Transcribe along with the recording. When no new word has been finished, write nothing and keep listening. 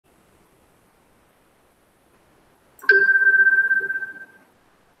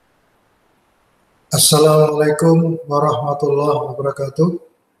Assalamualaikum warahmatullahi wabarakatuh.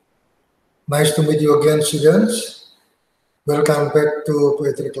 Nice to meet you again, students. Welcome back to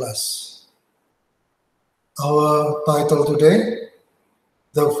poetry class. Our title today,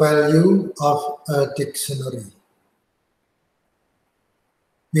 The Value of a Dictionary.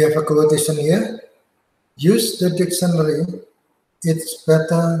 We have a quotation here. Use the dictionary, it's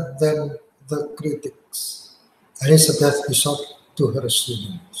better than the critics. Elizabeth Bishop to her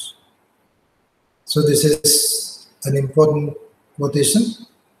students. So this is an important quotation.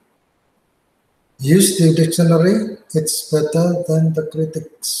 Use the dictionary, it's better than the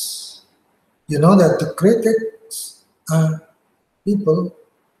critics. You know that the critics are people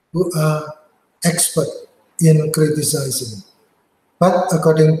who are expert in criticizing. But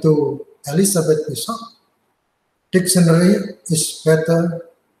according to Elizabeth Bishop, dictionary is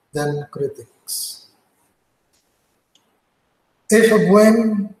better than critics. If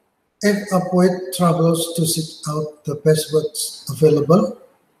a poet travels to seek out the best words available,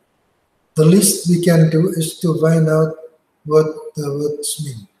 the least we can do is to find out what the words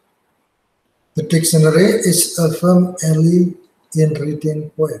mean. The dictionary is a firm ally in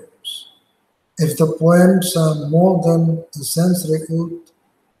reading poems. If the poems are more than a century old,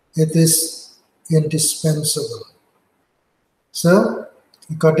 it is indispensable. So,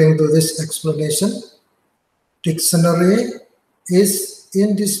 according to this explanation, dictionary is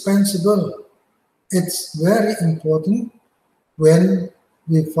indispensable. It's very important when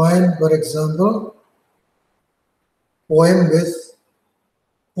we find, for example, poem with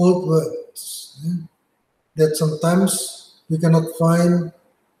old words that sometimes we cannot find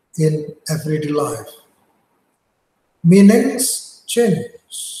in everyday life. Meanings change.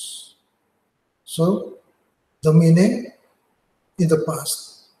 So the meaning in the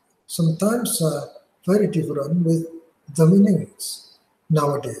past sometimes are very different with the meanings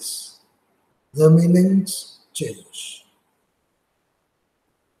nowadays. The meanings change.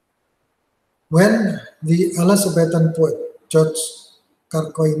 When the Elizabethan poet George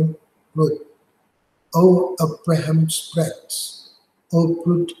Carcoin wrote, "O Abraham's brats, O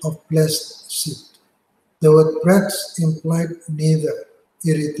brood of blessed seed," the word brats implied neither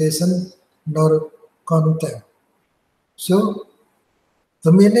irritation nor contempt. So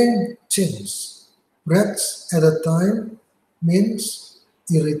the meaning changed. Brats at a time means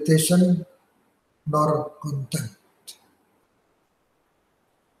irritation nor contempt.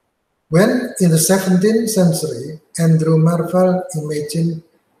 When in the 17th century, Andrew Marvell imagined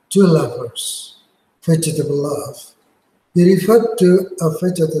two lovers, vegetable love, he referred to a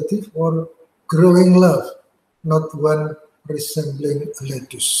vegetative or growing love, not one resembling a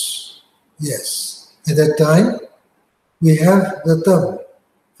lettuce. Yes, at that time, we have the term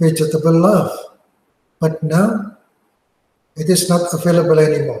vegetable love, but now it is not available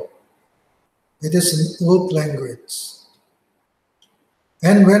anymore. It is an old language.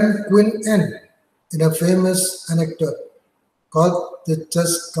 And when Queen Anne, in a famous anecdote called the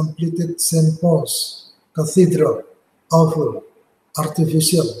just completed St. Paul's Cathedral, awful,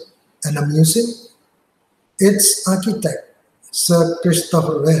 artificial, and amusing, its architect, Sir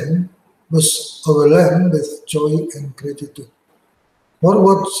Christopher Wren, was overwhelmed with joy and gratitude. For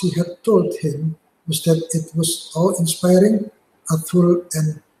what she had told him was that it was awe-inspiring, artful,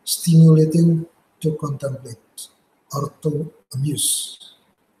 and stimulating to contemplate or to amuse.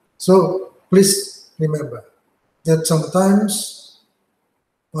 So please remember that sometimes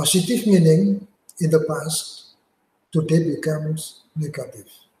positive meaning in the past today becomes negative.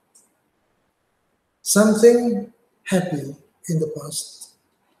 Something happy in the past,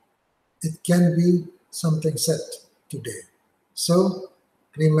 it can be something sad today. So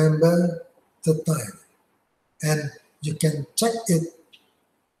remember the time, and you can check it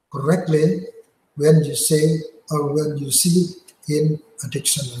correctly when you say or when you see in a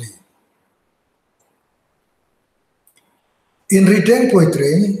dictionary. In reading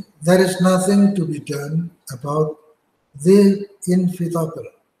poetry, there is nothing to be done about the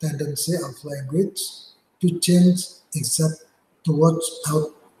inevitable tendency of language to change except to watch out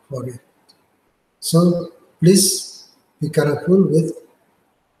for it. So please be careful with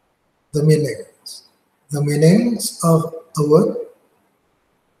the meanings. The meanings of a word,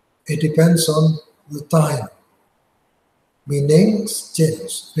 it depends on the time. Meanings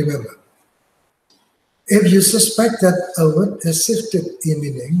change, remember. If you suspect that a word has shifted in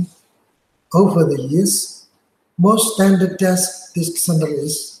meaning over the years, most standard desk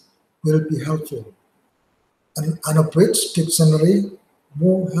dictionaries will be helpful. An unabridged dictionary,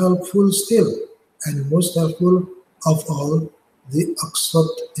 more helpful still, and most helpful of all, the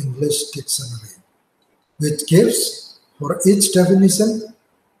Oxford English Dictionary, which gives for each definition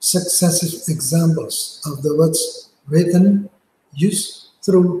successive examples of the words written used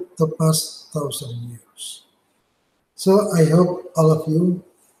through the past 1,000 years. So I hope all of you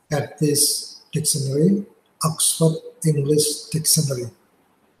have this dictionary, Oxford English Dictionary,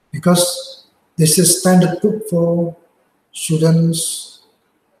 because this is standard book for students,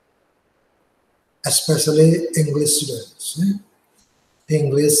 especially English students,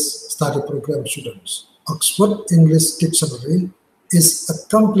 English study program students. Oxford English Dictionary is a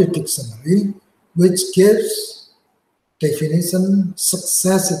complete dictionary which gives definition,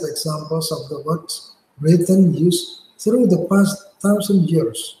 successive examples of the words written used through the past 1,000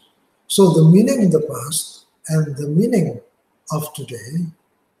 years. So the meaning in the past and the meaning of today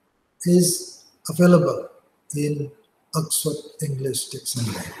is available in Oxford English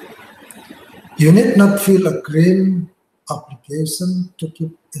Dictionary. You need not feel a grim obligation to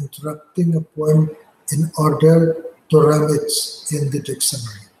keep interrupting a poem in order to rummage in the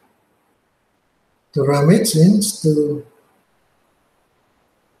dictionary. To rummage means to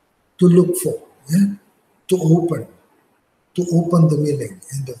look for, to open the meaning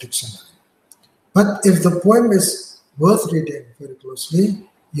in the dictionary. But if the poem is worth reading very closely,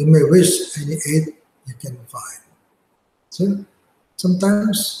 you may wish any aid you can find. So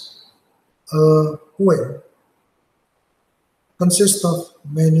sometimes a poem consists of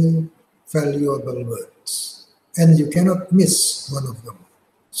many valuable words, and you cannot miss one of them.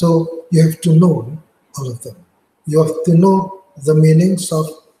 So you have to know all of them. You have to know the meanings of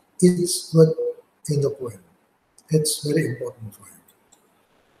each word in the poem. It's very important for you.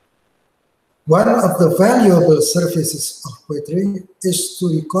 One of the valuable services of poetry is to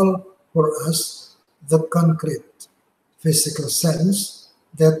recall for us the concrete physical sense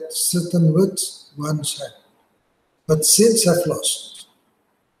that certain words once had, but since have lost.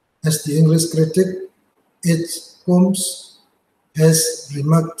 As the English critic, its poems has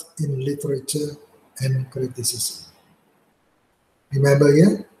remarked in literature and criticism. Remember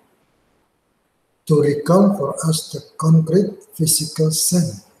here? To recall for us the concrete physical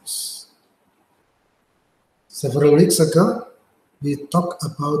sense. Several weeks ago, we talked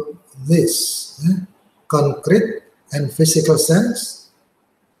about this. Concrete and physical sense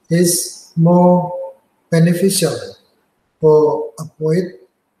is more beneficial for a poet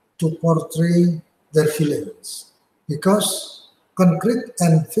to portray their feelings, because concrete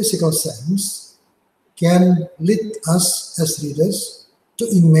and physical sense can lead us as readers to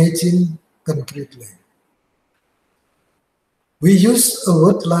imagine concretely. We use a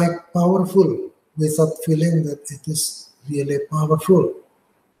word like powerful without feeling that it is really powerful.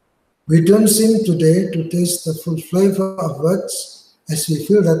 We don't seem today to taste the full flavor of words as we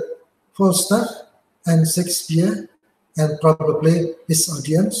feel that Falstaff and Shakespeare and probably his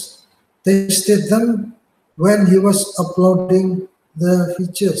audience tasted them when he was applauding the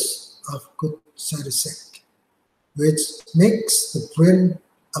features of good Sarisek, which makes the brain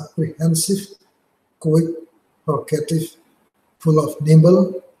apprehensive, quick, provocative, full of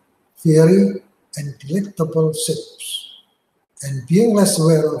nimble, fiery, and delectable shapes. And being less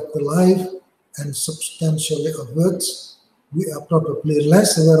aware of the life and substantiality of words, we are probably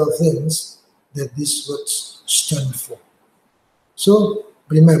less aware of things that these words stand for. So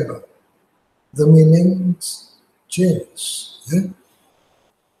remember, the meanings change.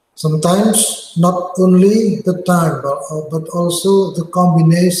 Sometimes not only the time, but also the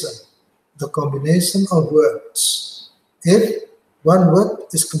combination of words. If one word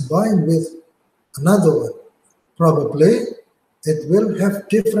is combined with another word, probably it will have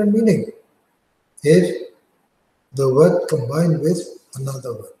different meaning if the word combined with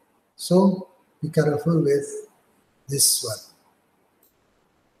another word. So be careful with this one.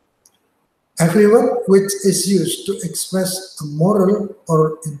 Every word which is used to express a moral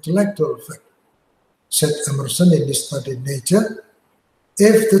or intellectual fact, said Emerson in his study Nature,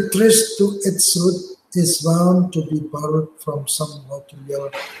 if the trace to its root is bound to be borrowed from some material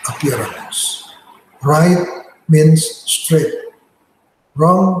appearance. Right means straight.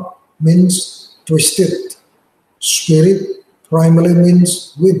 Wrong means twisted. Spirit primarily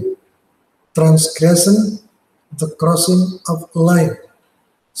means wind. Transgression, the crossing of a line.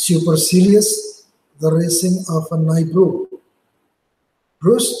 Supercilious, the raising of an eyebrow.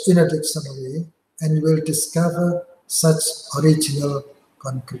 Browse in a dictionary and you will discover such original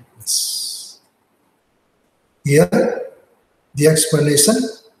concreteness. Here, the explanation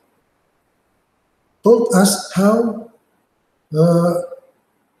told us how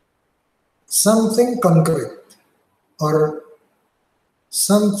something concrete or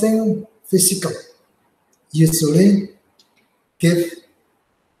something physical usually give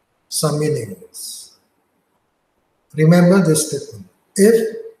some meanings. Remember this statement.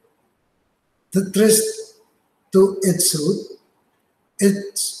 If The traced to its root,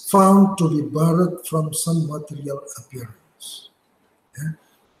 it's found to be borrowed from some material appearance. Yeah?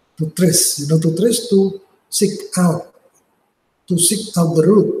 To trace, to trace, to seek out the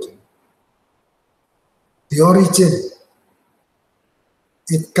root, the origin.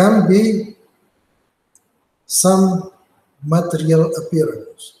 It can be some material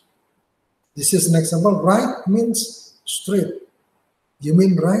appearance. This is an example. Right means straight. You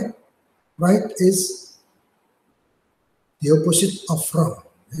mean right? Right is the opposite of wrong.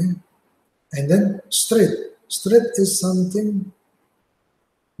 Yeah? And then straight. Straight is something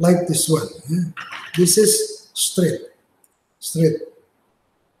like this one. Yeah? This is straight. Straight.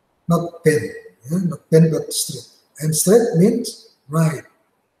 Not pen. Yeah? Not pen, but straight. And straight means right.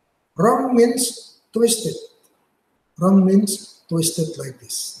 Wrong means twisted. Wrong means twisted like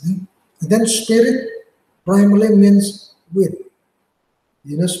this. Yeah? And then spirit primarily means wind.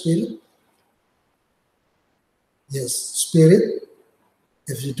 You know spirit? Yes, spirit.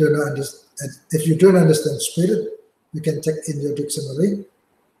 If you don't understand spirit, you can check in your dictionary.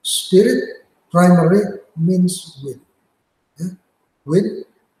 Spirit primarily means wind. Yeah? Wind.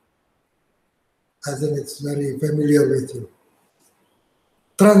 I think it's very familiar with you.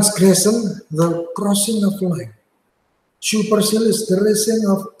 Transgression, the crossing of line. Supercilious, the raising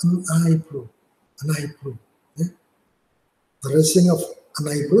of an eyebrow. An eyebrow. Yeah? The raising of an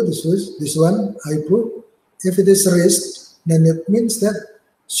eyebrow, this one, eyebrow. If it is raised, then it means that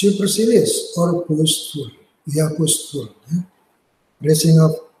supercilious or boastful. We are boastful. Yeah? Raising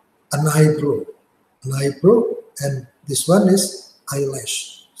of an eyebrow. An eyebrow, and this one is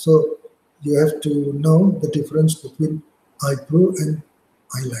eyelash. So you have to know the difference between eyebrow and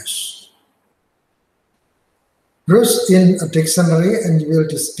eyelash. Browse in a dictionary and you will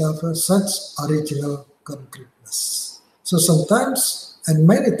discover such original concreteness. So sometimes, and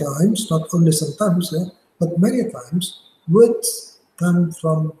many times, not only sometimes, but many times, words come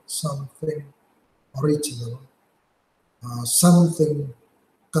from something original, something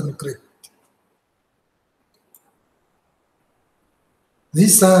concrete.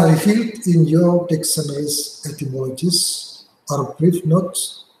 These are revealed in your dictionary's etymologies or brief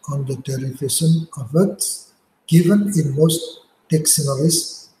notes on the derivation of words given in most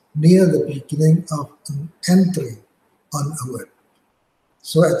dictionaries near the beginning of an entry on a word.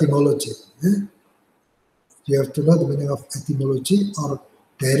 So etymology. Yeah? You have to know the meaning of etymology or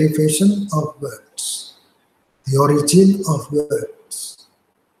derivation of words, the origin of words.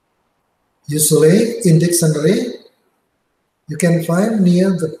 Usually in dictionary, you can find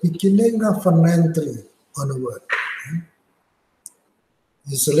near the beginning of an entry on a word.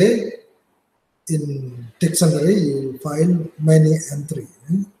 Usually in dictionary, you find many entries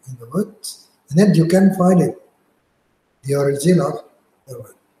in the words, and then you can find it, the origin of the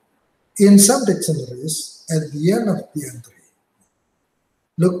word. In some dictionaries, at the end of the entry,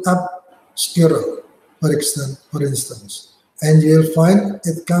 look up squirrel, for instance, and you will find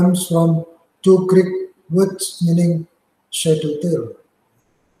it comes from two Greek words meaning shadow tail.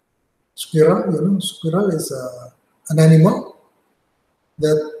 Squirrel, squirrel is an animal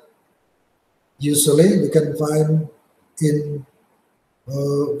that usually we can find in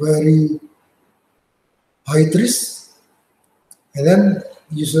very high trees, and then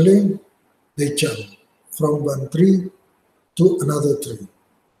usually they jump from one tree to another tree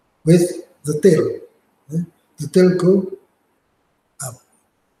with the tail. The tail go up.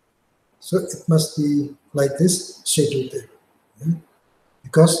 So it must be like this shadow tail,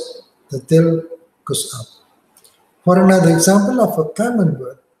 because the tail goes up. For another example of a common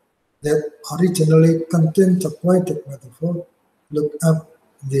word that originally contained a poetic metaphor, look up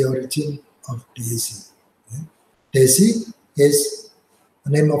the origin of daisy. Daisy is a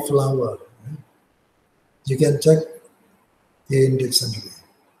name of flower. You can check in dictionary.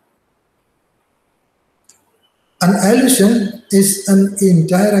 An allusion is an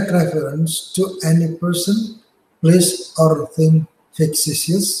indirect reference to any person, place, or thing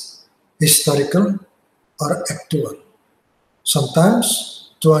fictitious, historical, or actual. Sometimes,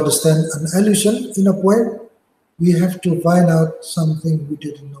 to understand an allusion in a poem, we have to find out something we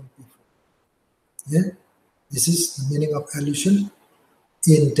didn't know before. Yeah? This is the meaning of allusion.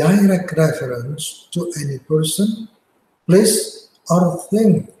 Indirect reference to any person, place, or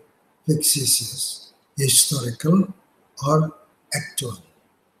thing, fictitious, historical, or actual.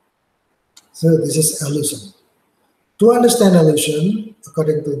 So this is allusion. To understand allusion,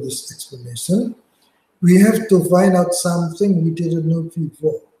 according to this explanation, we have to find out something we didn't know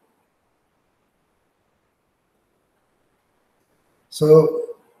before. So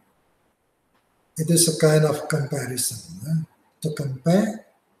it is a kind of comparison. To compare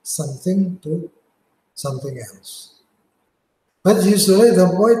something to something else. But usually the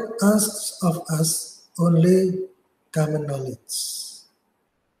poet asks of us only common knowledge.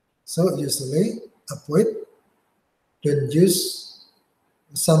 So usually a poet don't use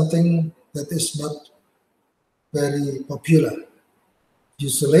something that is not very popular.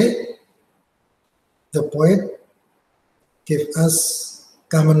 Usually the poet gives us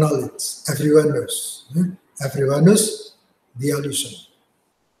common knowledge. Everyone knows. Everyone knows the allusion.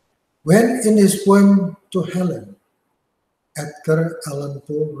 When in his poem to Helen, Edgar Allan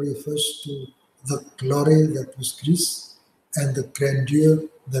Poe refers to the glory that was Greece and the grandeur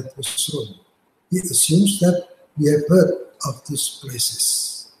that was Rome. He assumes that we have heard of these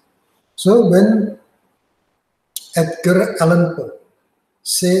places. So when Edgar Allan Poe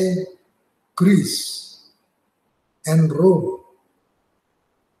say Greece and Rome,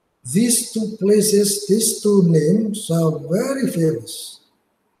 these two places, these two names are very famous,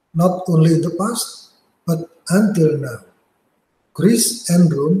 not only in the past, but until now. Greece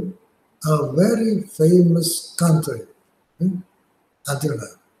and Rome are very famous country until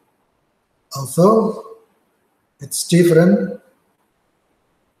now. Although it's different,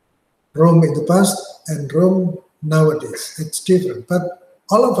 Rome in the past and Rome nowadays, it's different. But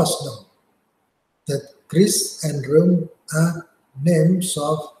all of us know that Greece and Rome are names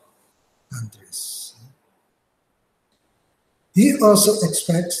of countries. He also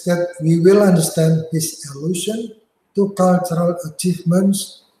expects that we will understand his allusion to cultural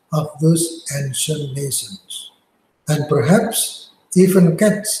achievements of those ancient nations, and perhaps even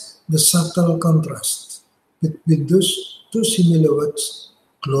catch the subtle contrast between those two similar words,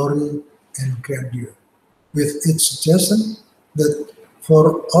 glory and grandeur, with its suggestion that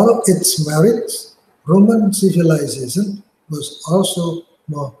for all its merits, Roman civilization was also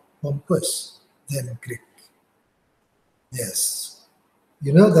more pompous than Greek. Yes,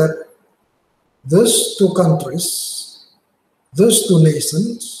 you know that those two countries, those two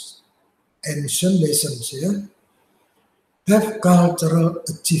nations, ancient nations here, have cultural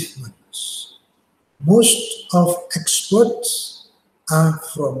achievements. Most of experts are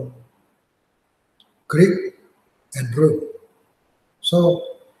from Greek and Rome. So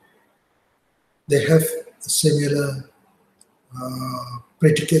they have similar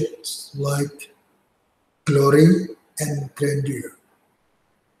predicates like glory and grandeur.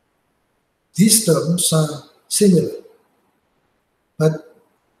 These terms are similar, but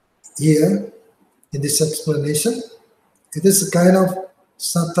here in this explanation, it is a kind of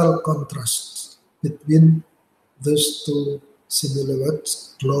subtle contrast between those two similar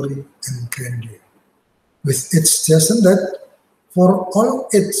words, glory and grandeur, with its suggestion that for all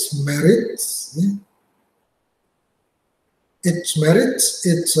its merits,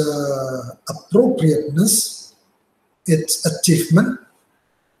 its appropriateness, its achievement,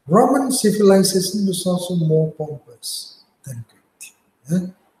 Roman civilization was also more pompous than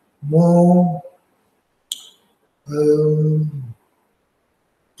Greek, more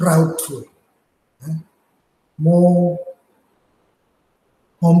proudful, more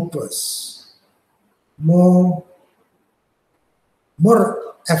pompous, more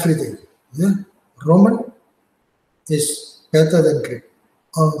everything. Roman is better than Greek,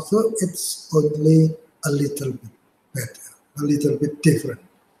 although it's only a little bit better, a little bit different.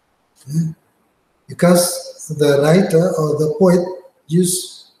 Because the writer or the poet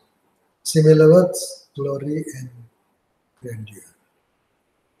used similar words, glory and grandeur.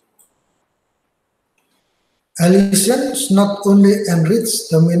 Allusions not only enrich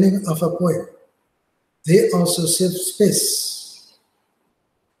the meaning of a poem, they also save space.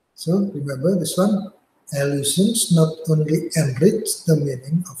 So remember this one, allusions not only enrich the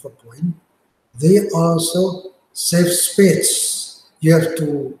meaning of a poem, they also save space. You have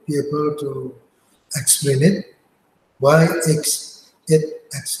to be able to explain it. Why it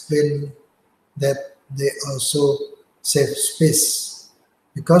explain that they also save space?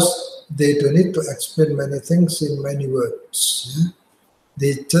 Because they don't need to explain many things in many words.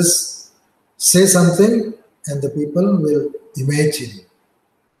 They just say something and the people will imagine.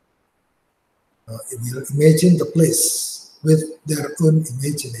 Will imagine the place with their own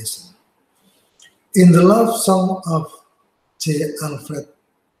imagination. In the love song of J. Alfred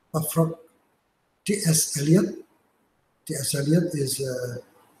Prufrock, T.S. Eliot. T.S. Eliot is a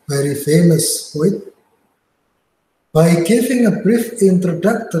very famous poet. By giving a brief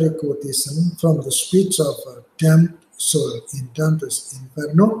introductory quotation from the speech of a damned soul in Dante's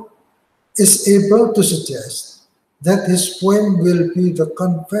Inferno, is able to suggest that his poem will be the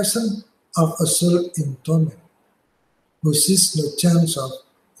confession of a soul in torment, who sees no chance of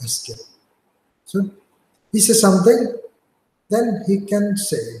escape. So he says something then he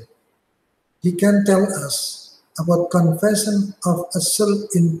can tell us about confession of a soul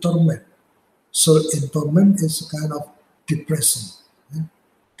in torment. Soul in torment is a kind of depression.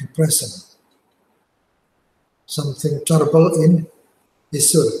 Depression. Something terrible in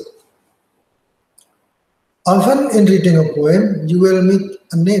his soul. Often in reading a poem, you will meet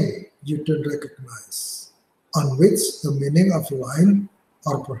a name you don't recognize, on which the meaning of a line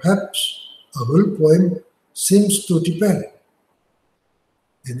or perhaps a whole poem seems to depend.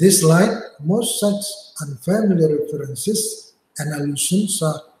 In this light, most such unfamiliar references and allusions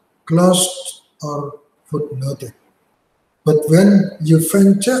are closed or footnoted. But when you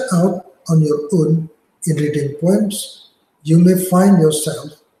venture out on your own in reading poems, you may find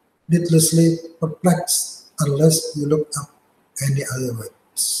yourself needlessly perplexed unless you look up any other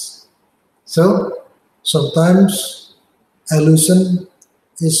words. So, sometimes allusion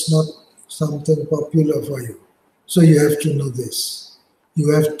is not something popular for you. So you have to know this.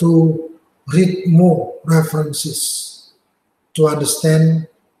 You have to read more references to understand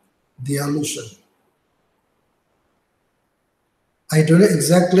the allusion. I don't know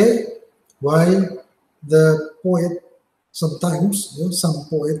exactly why the poet sometimes, some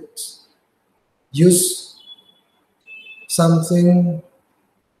poets use something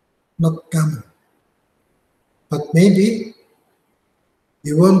not common, but maybe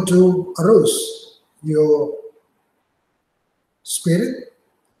you want to arouse your spirit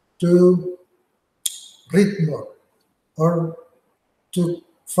to read more or to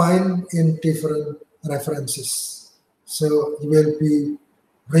find in different references. So you will be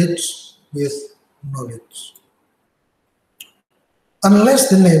rich with knowledge. Unless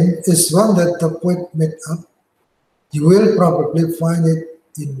the name is one that the poet made up, you will probably find it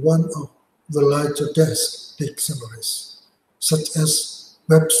in one of the larger desk dictionaries, such as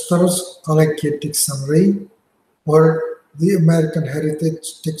Webster's Collected Dictionary or the American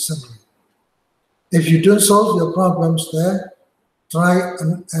Heritage Dictionary. If you don't solve your problems there, try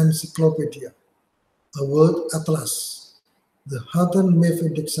an encyclopedia, a world atlas, the Houghton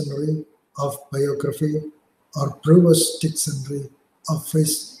Mifflin Dictionary of Biography, or Brewer's Dictionary of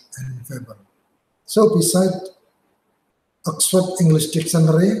Fish and Fable. So besides Oxford English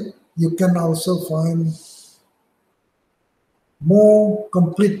Dictionary, you can also find more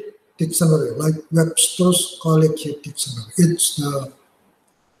complete dictionary like Webster's Collected Dictionary. It's the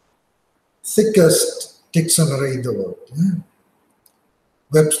thickest dictionary in the world.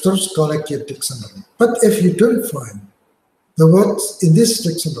 Webster's Collected Dictionary. But if you don't find the words in this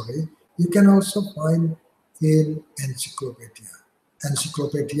dictionary, you can also find in encyclopedia.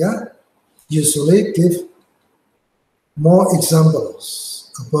 Encyclopedia usually give more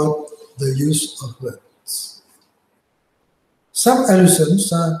examples about the use of words. Some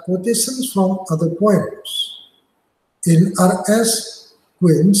allusions are quotations from other poems. In R.S.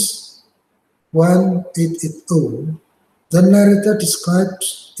 Quinn's 1880, the narrator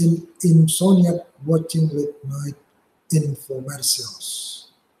describes an insomniac watching late night infomercials.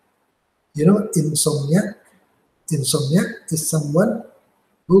 You know, insomniac? Insomniac is someone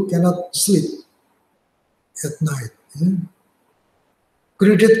who cannot sleep at night.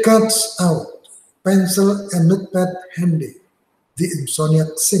 Credit cards out, pencil and notepad handy. The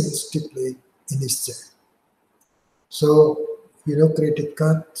insomniac sinks deeply in his chair. So, you know, credit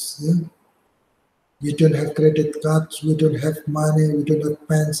cards. We don't have credit cards, we don't have money, we don't have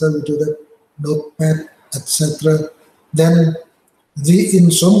pencil, we don't have notepad, etc. Then the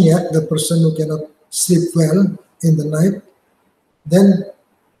insomniac, the person who cannot sleep well in the night, then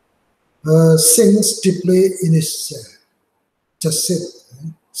sinks deeply in his chair. Just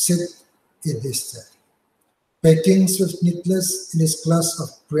sit in his chair. Packing swift needless in his glass of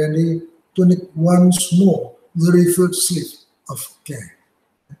brandy to nick once more the refilled sleep of care.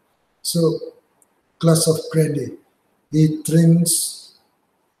 So, glass of brandy, he drinks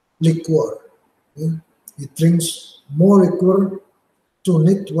liquor. He drinks more liquor to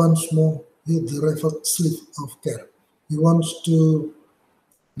knit once more the refilled sleep of care. He wants to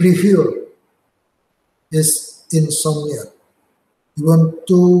reveal his insomnia. He wants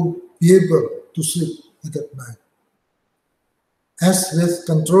to be able to sleep at that night. As with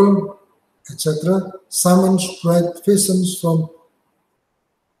control, etc., summons bright visions from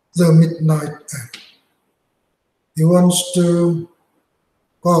the midnight air. He wants to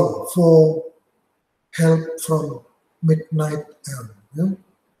call for help from midnight air.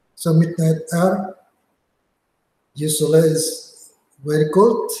 So midnight air usually is very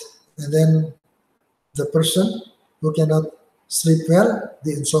cold, and then the person who cannot sleep well,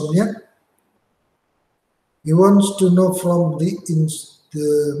 the insomnia, he wants to know from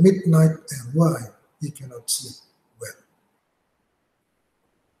the midnight air why he cannot sleep well.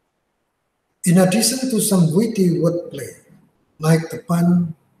 In addition to some witty wordplay, like the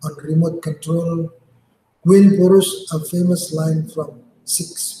pun on remote control, Gwyn borrows a famous line from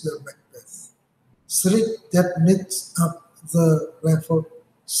Shakespeare Macbeth: "Sleep that knits up the ruffled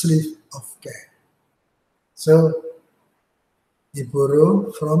sleeve of care." So he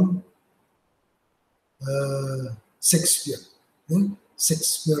borrowed from Shakespeare.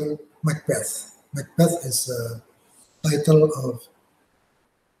 Shakespeare Macbeth. Macbeth is a title of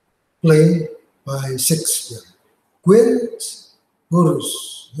play by Shakespeare. Gwyn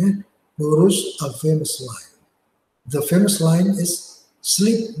borrows a famous line. The famous line is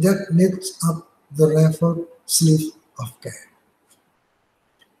 "Sleep that knits up the ruffled sleeve of care,"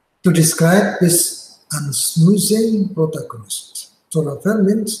 to describe his unsmoothing protagonist. To ravel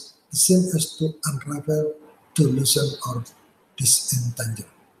means the same as to unravel, to loosen or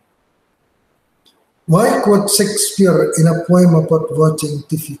disentangle. Why quote Shakespeare in a poem about watching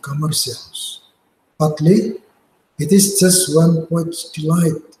TV commercials? Partly, it is just one poet's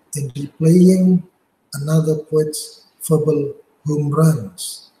delight in replaying another poet's verbal home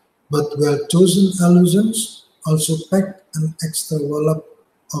runs, but well-chosen allusions also pack an extra wallop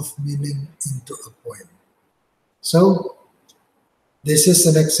of meaning into a poem. So, this is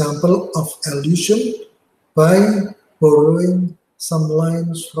an example of allusion by borrowing some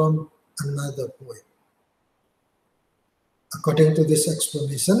lines from another poet. According to this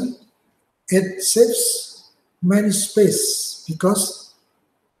explanation, it saves many space because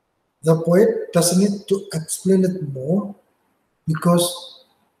the poet doesn't need to explain it more, because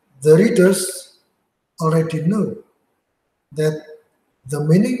the readers already know that the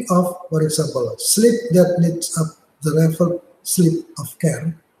meaning of, for example, "sleep that knits up the ruffled sleeve of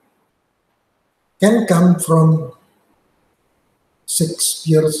care" can come from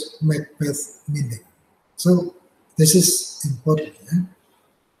Shakespeare's Macbeth meaning. So this is important.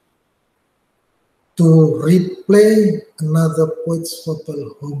 To replay another poet's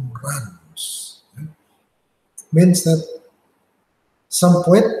verbal home runs means that some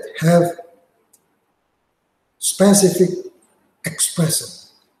poets have specific expression,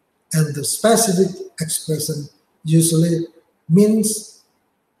 and the specific expression usually means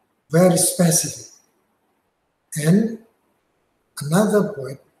very specific, and another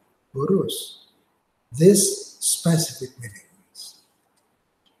poet borrows this specific meanings.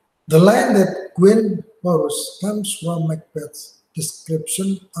 The line that Gwyn borrows comes from Macbeth's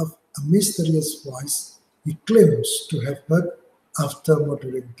description of a mysterious voice he claims to have heard after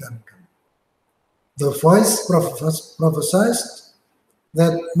murdering Duncan. The voice prophesied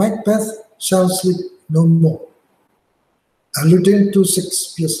that Macbeth shall sleep no more. Alluding to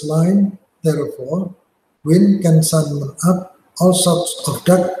Shakespeare's line, therefore, Gwyn can summon up all sorts of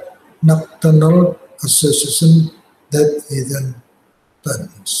dark nocturnal association that he then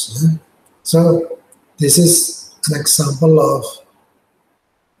turns. So this is an example of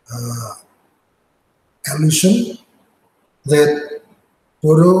allusion that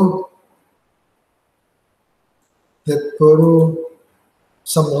borrow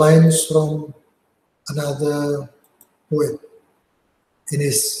some lines from another poet. In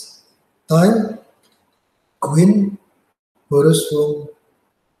his time, Gwyn borrows from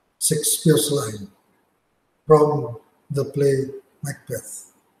Shakespeare's line from the play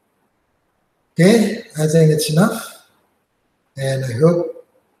Macbeth. Okay, I think it's enough, and I hope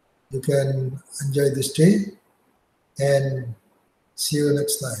you can enjoy this day, and see you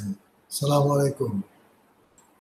next time. Assalamualaikum.